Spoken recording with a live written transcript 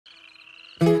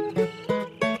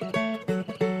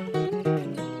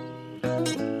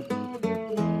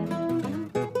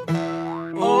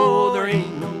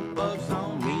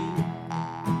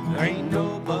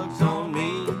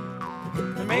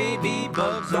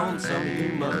on some of you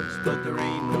mugs, but there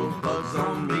ain't no bugs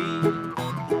on me.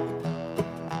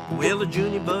 Well, the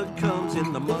junior bug comes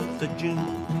in the month of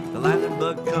June. The lightning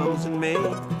bug comes in May.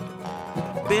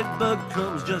 Bed bug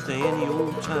comes just any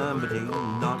old time, but ain't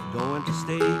not going to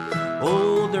stay.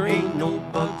 Oh, there ain't no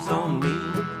bugs on me.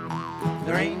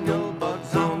 There ain't no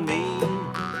bugs on me.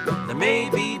 There may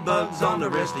be bugs on the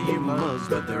rest of you mugs,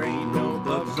 but there ain't no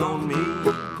bugs on me.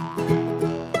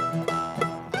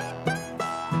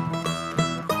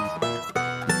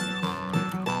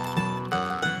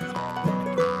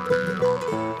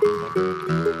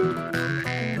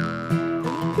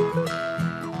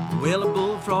 Well, a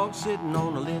bullfrog sitting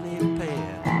on a lily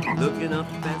pad, looking up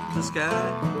at the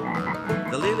sky.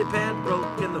 The lily pad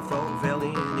broke and the frog fell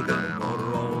in. He got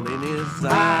water all in his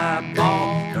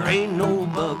eyeball. There ain't no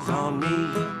bugs on me.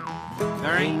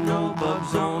 There ain't no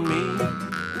bugs on me.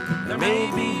 There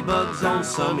may be bugs on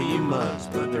some of you mugs,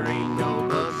 but there ain't no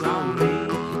bugs on me.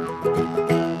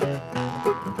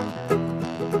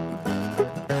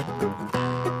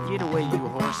 Get away, you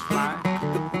horsefly.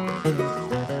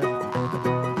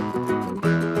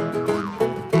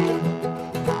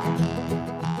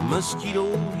 Mosquito,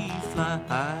 he fly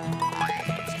high.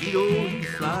 Mosquito, he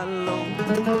fly low.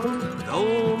 But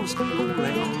old mosquito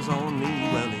lands on me,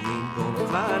 well, he ain't gonna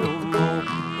fly no more.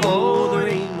 Oh, there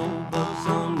ain't no bugs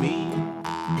on me.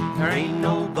 There ain't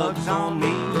no bugs on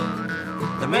me.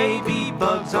 There may be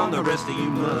bugs on the rest of you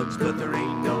mugs, but there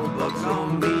ain't no bugs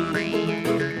on me.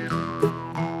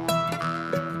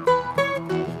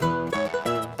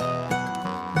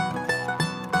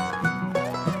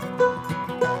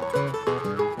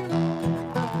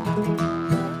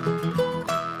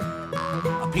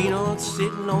 Peanut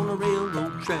sitting on a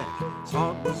railroad track, his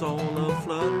heart was all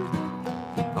aflutter.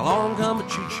 Along come a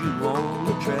choo-choo on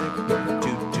the track,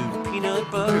 toot-toot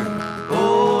peanut butter.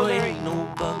 Oh, there ain't no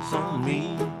bugs on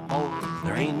me. Oh,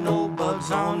 there ain't no bugs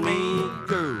on me.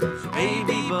 Girls, there may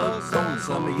be bugs on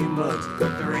some of you mugs,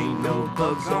 but there ain't no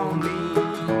bugs on me.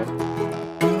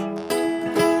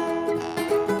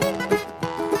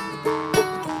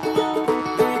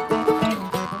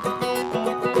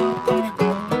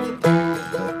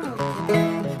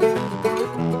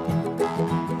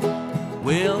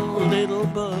 Well, little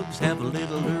bugs have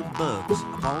littler bugs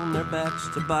upon their backs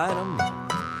to bite them.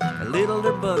 And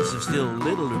littler bugs are still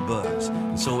littler bugs,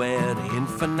 and so ad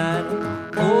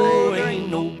infinitum. Oh, there ain't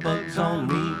no bugs on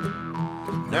me.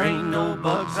 There ain't no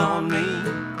bugs on me.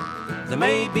 There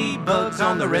may be bugs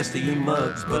on the rest of you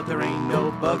mugs, but there ain't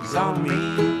no bugs on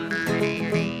me.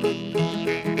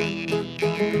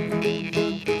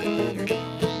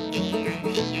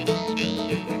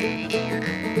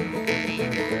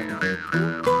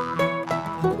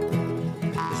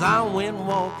 As I went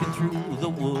walking through the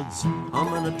woods,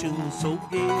 humming a tune so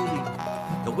gaily,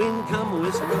 the wind come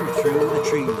whistling through the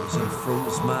trees and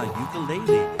froze my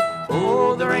ukulele.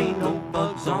 Oh, there ain't no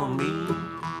bugs on me.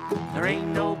 There ain't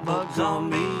no bugs on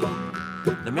me.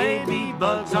 There may be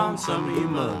bugs on some of you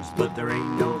mugs, but there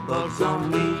ain't no bugs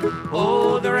on me.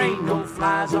 Oh, there ain't no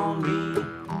flies on me.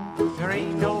 There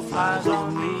ain't no flies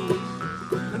on me.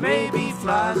 There may be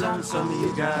flies on some of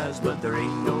you guys, but there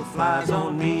ain't no flies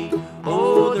on me.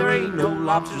 Oh, there ain't no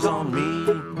lobsters on me.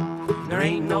 There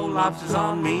ain't no lobsters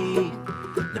on me.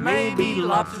 There may be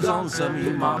lobsters on some of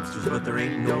you mobsters, but there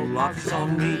ain't no lobsters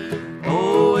on me.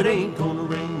 Oh, it ain't gonna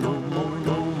rain no more,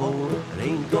 no more. It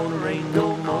ain't gonna rain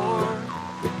no more.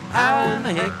 How in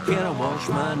the heck can I wash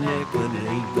my neck when it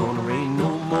ain't gonna rain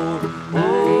no more?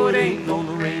 Oh, it ain't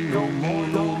gonna rain no more,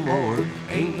 no more.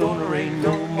 Ain't gonna rain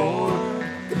no more.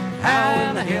 How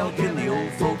in the hell can the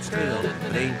old folks tell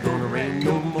it ain't gonna rain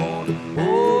no more?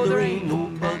 Oh, there ain't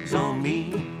no bugs on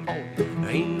me. There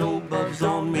ain't no bugs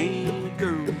on me.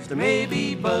 Girls, there may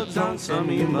be bugs on some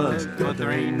of you mugs, but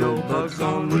there ain't no bugs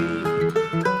on me.